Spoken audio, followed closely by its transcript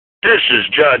This is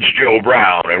Judge Joe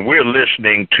Brown, and we're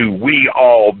listening to We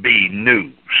All Be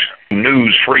News.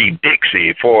 News-free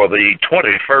Dixie for the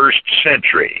 21st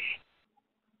century.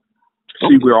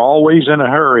 See, we're always in a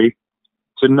hurry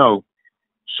to know.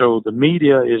 So the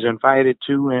media is invited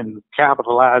to and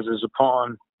capitalizes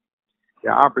upon the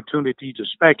opportunity to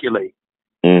speculate.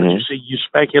 Mm-hmm. But you see, you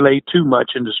speculate too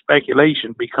much, and the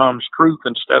speculation becomes truth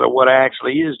instead of what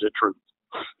actually is the truth.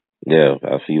 Yeah,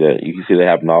 I see that. You can see that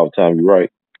happen all the time. You're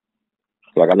right.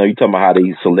 Like, I know you're talking about how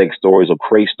they select stories or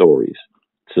create stories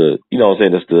to, you know what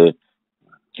I'm saying, it's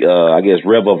the, I guess,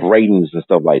 rev up ratings and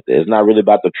stuff like that. It's not really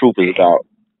about the truth. It's about,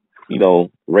 you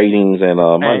know, ratings and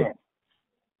money.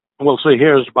 Well, see,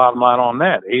 here's the bottom line on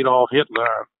that. Adolf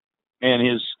Hitler and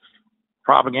his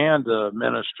propaganda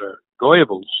minister,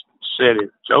 Goebbels, said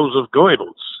it. Joseph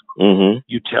Goebbels. Mm-hmm.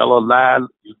 You tell a lie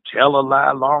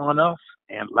long enough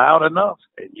and loud enough,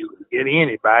 and you can get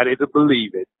anybody to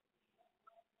believe it.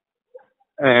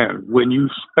 And when you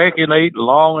speculate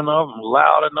long enough and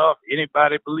loud enough,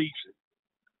 anybody believes it.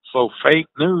 So fake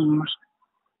news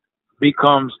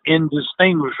becomes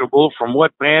indistinguishable from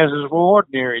what passes for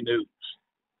ordinary news.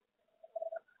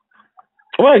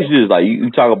 Well, it's just like you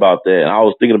talk about that. And I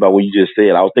was thinking about what you just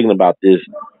said. I was thinking about this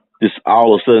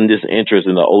all of a sudden, this interest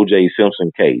in the O.J.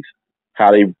 Simpson case.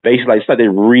 How they basically, it's like they're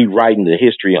rewriting the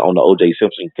history on the O.J.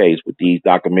 Simpson case with these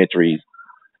documentaries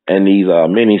and these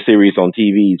mini series on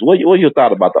TVs. What your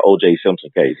thought about the O.J. Simpson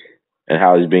case and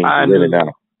how it's being presented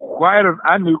now?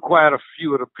 I knew quite a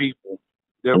few of the people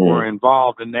that were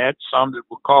involved in that. Some that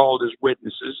were called as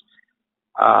witnesses.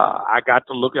 I got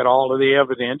to look at all of the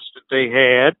evidence that they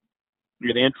had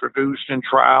get introduced in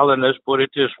trial, and let's put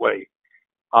it this way.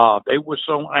 They were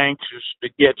so anxious to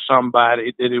get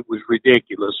somebody that it was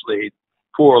ridiculously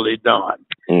poorly done.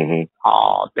 Mm-hmm.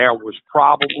 There was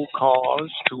probable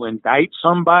cause to indict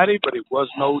somebody, but it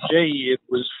wasn't O.J., it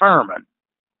was Furman,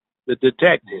 the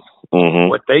detective. Mm-hmm.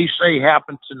 What they say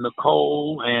happened to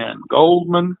Nicole and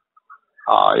Goldman,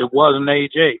 it wasn't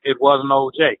A.J., it wasn't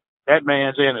O.J. That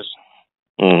man's innocent.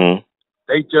 Mm-hmm.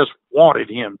 They just wanted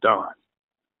him done.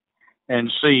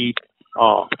 And see,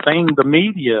 thing the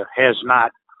media has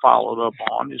not followed up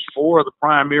on is four of the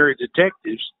primary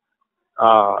detectives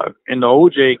in the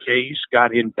O.J. case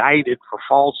got indicted for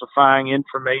falsifying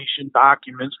information,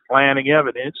 documents, planting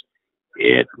evidence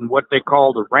in what they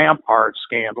call the Rampart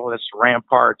scandal. That's the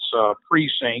Rampart's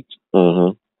precinct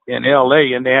in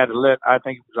L.A. And they had to let, I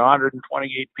think it was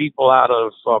 128 people out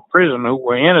of prison who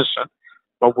were innocent,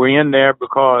 but were in there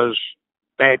because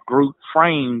that group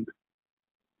framed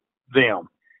them.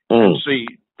 And see,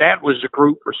 that was the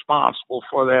group responsible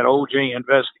for that O.J.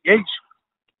 investigation.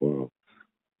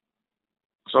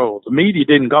 So the media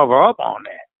didn't cover up on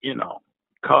that, you know,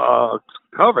 cover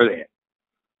that.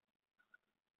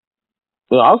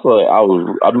 Well, also,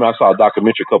 I saw a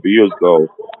documentary a couple of years ago.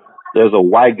 There's a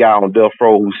white guy on death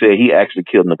row who said he actually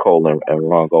killed Nicole and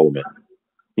Ron Goldman.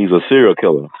 He's a serial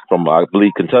killer from, I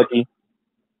believe, Kentucky.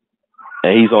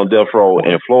 And he's on death row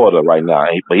in Florida right now.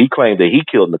 But he claimed that he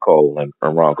killed Nicole and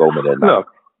Ron Goldman that night.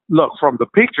 Look, from the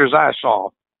pictures I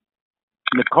saw,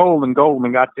 Nicole and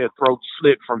Goldman got their throats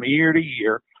slit from ear to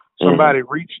ear. Somebody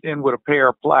reached in with a pair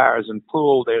of pliers and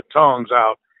pulled their tongues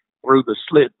out through the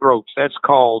slit throats. That's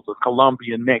called the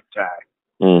Colombian necktie.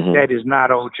 That is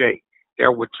not O.J.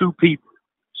 There were two people.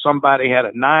 Somebody had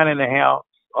a size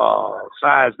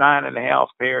 9.5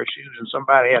 pair of shoes, and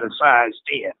somebody had a size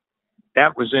 10.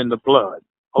 That was in the blood.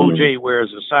 O.J.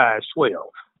 wears a size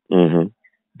 12.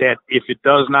 That if it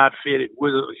does not fit,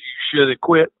 you should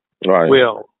quit. Right.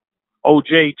 Well,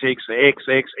 O.J. takes the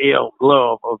XXL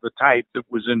glove of the type that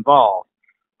was involved.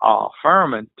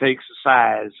 Furman takes a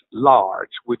size large,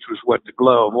 which was what the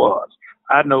glove was.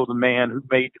 I know the man who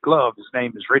made the glove. His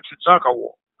name is Richard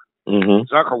Zuckerwar.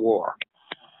 Zuckerwar.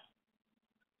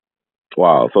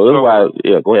 Wow. So this is why,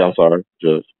 go ahead. I'm sorry,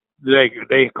 Judge.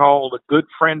 They called a good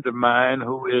friend of mine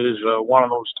who is one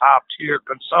of those top tier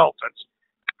consultants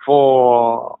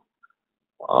for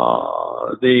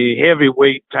the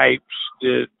heavyweight types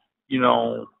that, you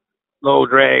know, low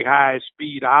drag, high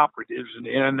speed operatives in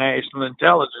the international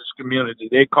intelligence community.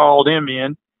 They called him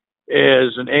in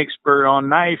as an expert on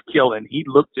knife killing. He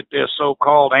looked at their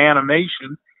so-called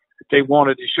animation that they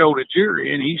wanted to show the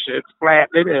jury, and he said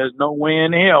flatly, there's no way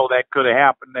in hell that could have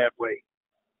happened that way.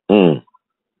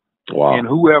 Wow. And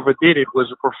whoever did it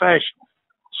was a professional.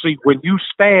 See, when you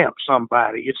stab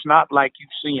somebody, it's not like you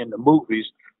see in the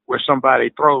movies where somebody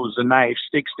throws the knife,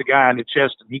 sticks the guy in the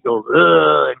chest, and he goes,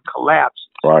 and collapses.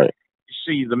 Right. You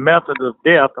see, the method of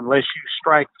death, unless you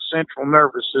strike the central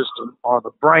nervous system or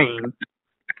the brain,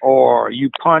 or you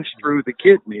punch through the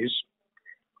kidneys,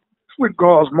 would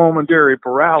cause momentary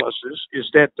paralysis is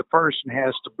that the person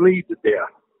has to bleed to death.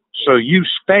 So you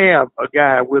stab a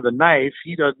guy with a knife,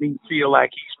 he doesn't even feel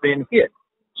like he's been hit.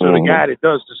 So the guy that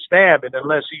does the stabbing,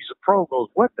 unless he's a pro, goes,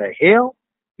 "What the hell?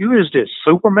 You is this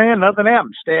Superman? Nothing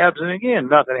happened." Stabs him again.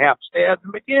 Nothing happened. Stabs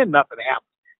him again. Nothing happened.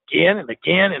 Again and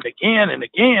again and again and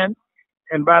again.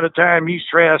 And by the time he's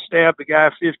tried to stab the guy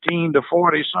 15 to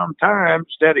 40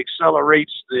 sometimes, that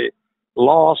accelerates the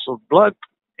loss of blood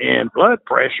and blood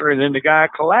pressure, and then the guy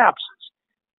collapses.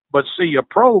 But see, a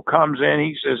pro comes in,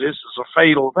 he says, "This is a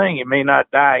fatal thing. He may not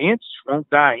die won't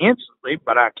die instantly,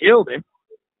 but I killed him."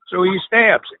 So he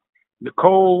stabs him.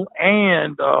 Nicole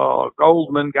and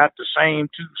Goldman got the same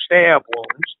 2 stab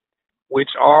wounds,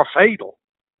 which are fatal.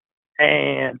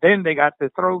 And then they got their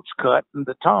throats cut and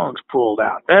the tongues pulled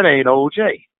out. That ain't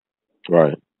OJ.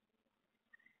 Right.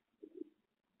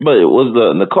 But it was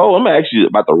the Nicole. I'm actually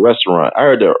about the restaurant. I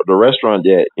heard the restaurant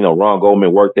that Ron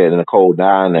Goldman worked at and Nicole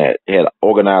dined at had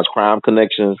organized crime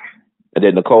connections, and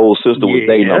that Nicole's sister was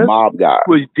dating a mob guy.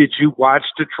 Well, did you watch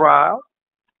the trial?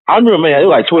 I remember, man. It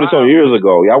was like 20-some years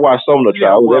ago. Yeah, I watched some of the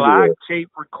trial. Well, I tape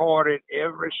recorded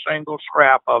every single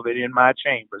scrap of it in my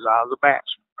chambers. I was a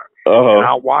bachelor, and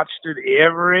I watched it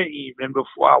every evening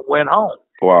before I went home.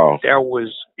 Wow. There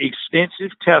was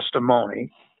extensive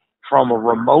testimony from a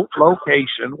remote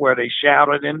location where they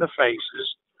shouted in the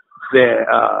faces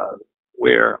that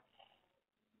where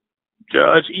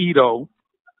Judge Ito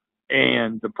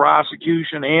and the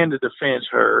prosecution and the defense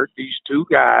heard these 2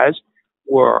 guys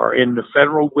were in the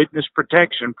federal witness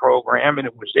protection program, and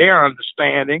it was their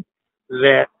understanding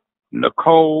that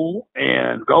Nicole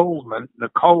and Goldman,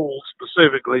 Nicole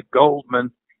specifically,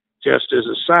 Goldman just as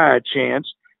a side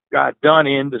chance, got done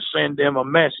in to send them a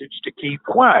message to keep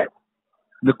quiet.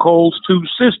 Nicole's 2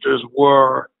 sisters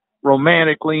were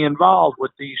romantically involved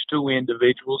with these 2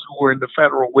 individuals who were in the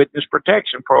federal witness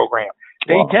protection program.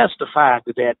 They testified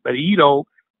to that, but Ito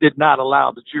did not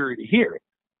allow the jury to hear it.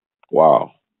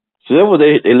 Wow. So that was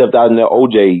they left out in the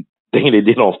OJ thing they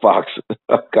did on Fox.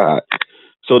 Oh, God.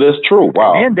 So that's true.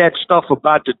 Wow. And that stuff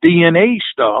about the DNA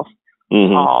stuff,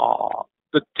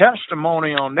 the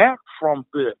testimony on that from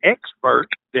the expert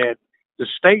that the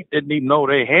state didn't even know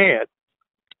they had.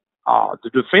 The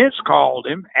defense called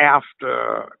him as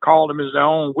their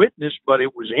own witness, but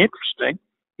it was interesting.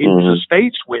 He was a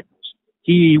state's witness.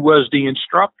 He was the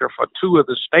instructor for 2 of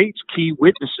the state's key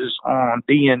witnesses on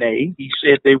DNA. He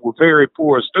said they were very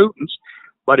poor students,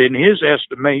 but in his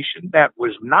estimation, that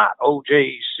was not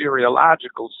OJ's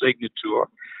seriological signature.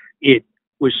 It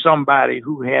was somebody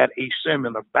who had a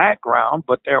similar background,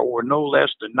 but there were no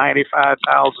less than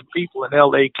 95,000 people in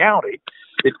L.A. County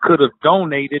that could have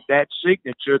donated that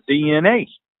signature DNA.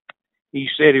 He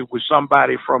said it was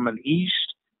somebody from an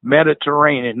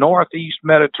northeast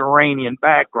Mediterranean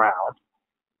background,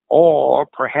 or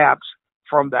perhaps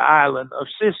from the island of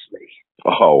Sicily.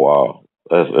 Oh, wow.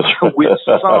 With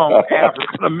some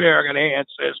African-American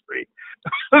ancestry.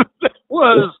 That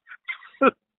was,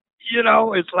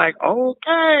 it's like,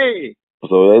 okay.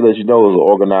 So they let you know it was an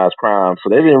organized crime. So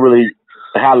they didn't really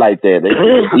highlight that. They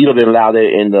didn't allow that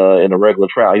in the regular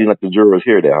trial. He didn't let the jurors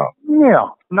hear that. Huh? Yeah.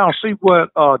 Now, see what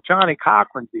Johnny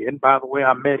Cochran did. And by the way,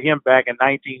 I met him back in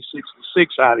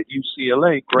 1966 out at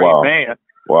UCLA. Great man.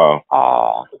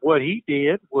 Wow. What he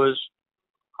did was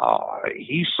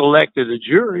he selected a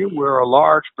jury where a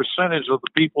large percentage of the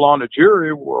people on the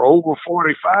jury were over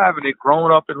 45 and had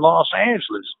grown up in Los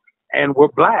Angeles and were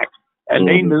black. And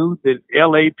they knew that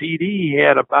LAPD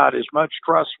had about as much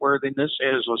trustworthiness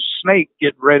as a snake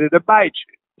getting ready to bite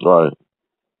you. Right.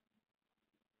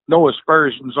 No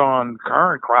aspersions on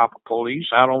current crop of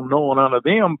police. I don't know none of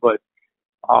them, but,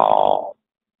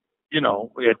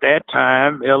 at that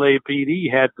time,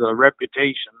 LAPD had the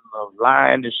reputation of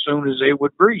lying as soon as they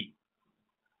would breathe.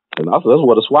 And also, that's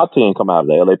where the SWAT team come out of,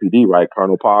 the LAPD, right?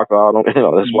 Colonel Parker,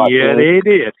 that's SWAT team. Yeah, they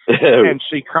did. And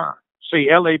see,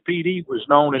 LAPD was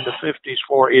known in the 50s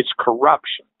for its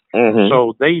corruption.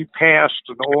 So they passed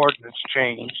an ordinance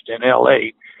changed in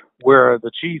L.A. where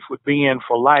the chief would be in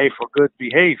for life for good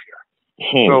behavior.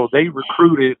 So they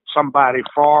recruited somebody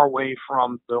far away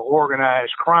from the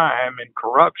organized crime and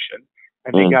corruption,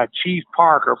 and they got Chief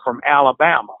Parker from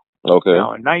Alabama. Okay.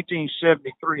 Now, in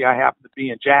 1973, I happened to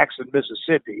be in Jackson,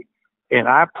 Mississippi, and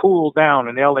I pulled down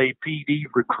an LAPD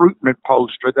recruitment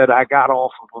poster that I got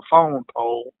off of a phone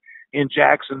pole in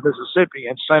Jackson, Mississippi,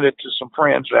 and sent it to some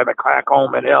friends that had back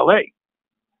home in L.A.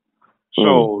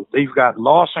 So they've got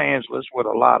Los Angeles with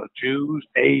a lot of Jews,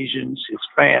 Asians,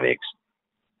 Hispanics,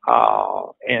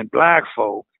 and black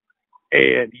folk,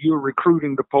 and you're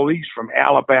recruiting the police from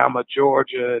Alabama,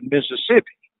 Georgia, and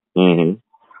Mississippi.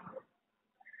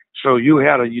 So you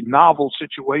had a novel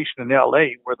situation in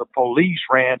L.A. where the police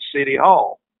ran City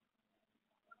Hall.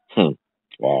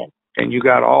 Wow. And you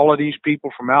got all of these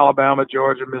people from Alabama,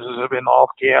 Georgia, Mississippi, North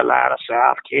Carolina,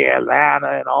 South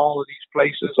Carolina, and all of these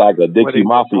places. It's like a Dixie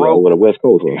Mafia over the West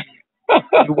Coast.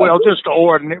 Well, just the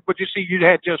ordinary, but you see, you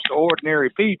had just the ordinary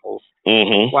people,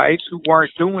 whites who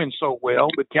weren't doing so well.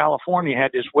 But California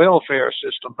had this welfare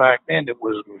system back then that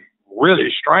was really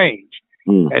strange.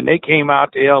 And they came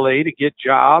out to L.A. to get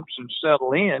jobs and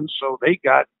settle in. So they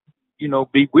got,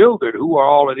 bewildered. Who are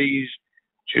all of these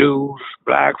Jews,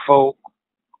 black folk,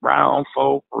 brown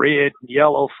folk, red and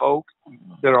yellow folk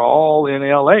that are all in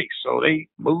L.A.? So they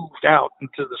moved out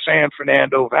into the San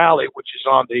Fernando Valley, which is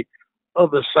on the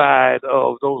other side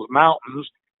of those mountains,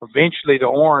 eventually to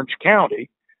Orange County.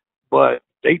 But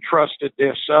they trusted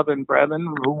their southern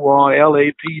brethren who were on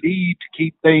LAPD to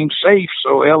keep things safe.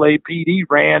 So LAPD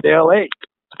ran L.A.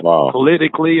 Wow.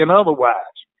 Politically and otherwise.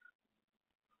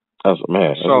 That's,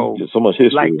 man, so much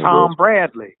history. Like Tom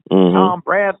Bradley. Tom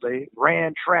Bradley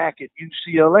ran track at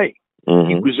UCLA.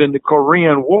 He was in the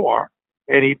Korean War,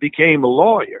 and he became a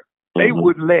lawyer. They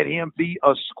wouldn't let him be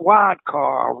a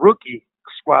rookie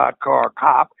squad car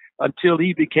cop until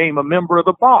he became a member of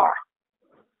the bar.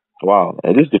 Wow.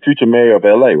 And this is the future mayor of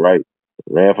L.A., right?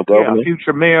 Ran for governor? Yeah,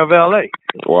 future mayor of L.A.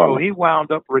 Wow. So he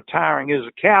wound up retiring as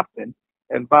a captain,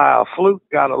 and by a fluke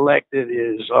got elected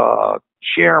as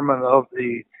chairman of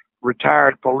the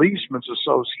Retired Policemen's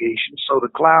Association. So the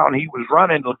clown he was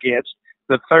running against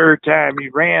the third time he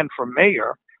ran for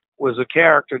mayor was a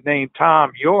character named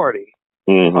Sam Yorty,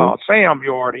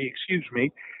 excuse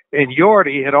me. And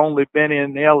Yorty had only been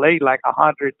in L.A. like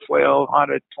 112,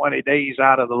 120 days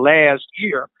out of the last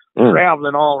year,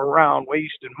 traveling all around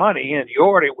wasting money. And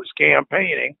Yorty was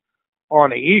campaigning on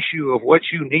the issue of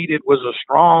what you needed was a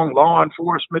strong law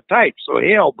enforcement type. So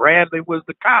hell, Bradley was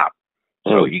the cop.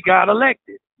 So he got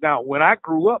elected. Now, when I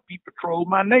grew up, he patrolled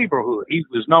my neighborhood. He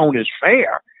was known as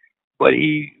fair, but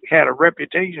he had a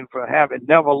reputation for having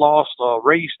never lost a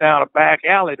race down a back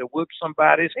alley to whip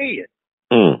somebody's head.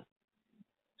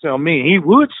 So, I mean, he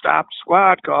would stop the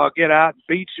squad car, get out and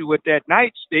beat you with that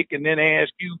nightstick, and then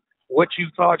ask you what you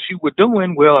thought you were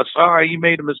doing. Well, sorry, you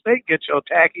made a mistake. Get your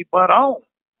tacky butt home.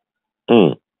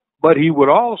 But he would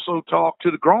also talk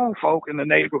to the grown folk in the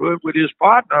neighborhood with his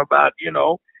partner about,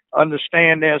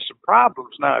 understand there's some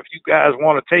problems. Now, if you guys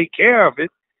want to take care of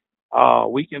it,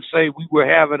 we can say we were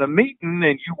having a meeting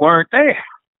and you weren't there.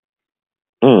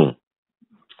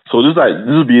 So this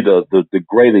would be the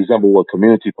great example of what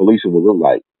community policing would look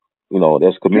like.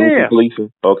 That's community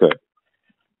policing. Okay.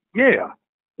 Yeah.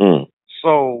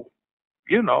 So,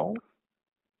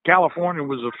 California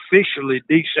was officially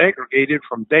desegregated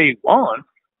from day one,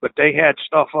 but they had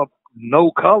stuff up no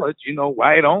colored,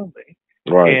 white only.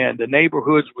 Right. And the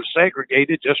neighborhoods were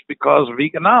segregated just because of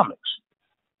economics.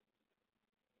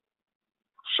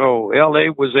 So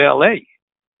L.A. was L.A.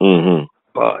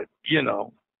 But,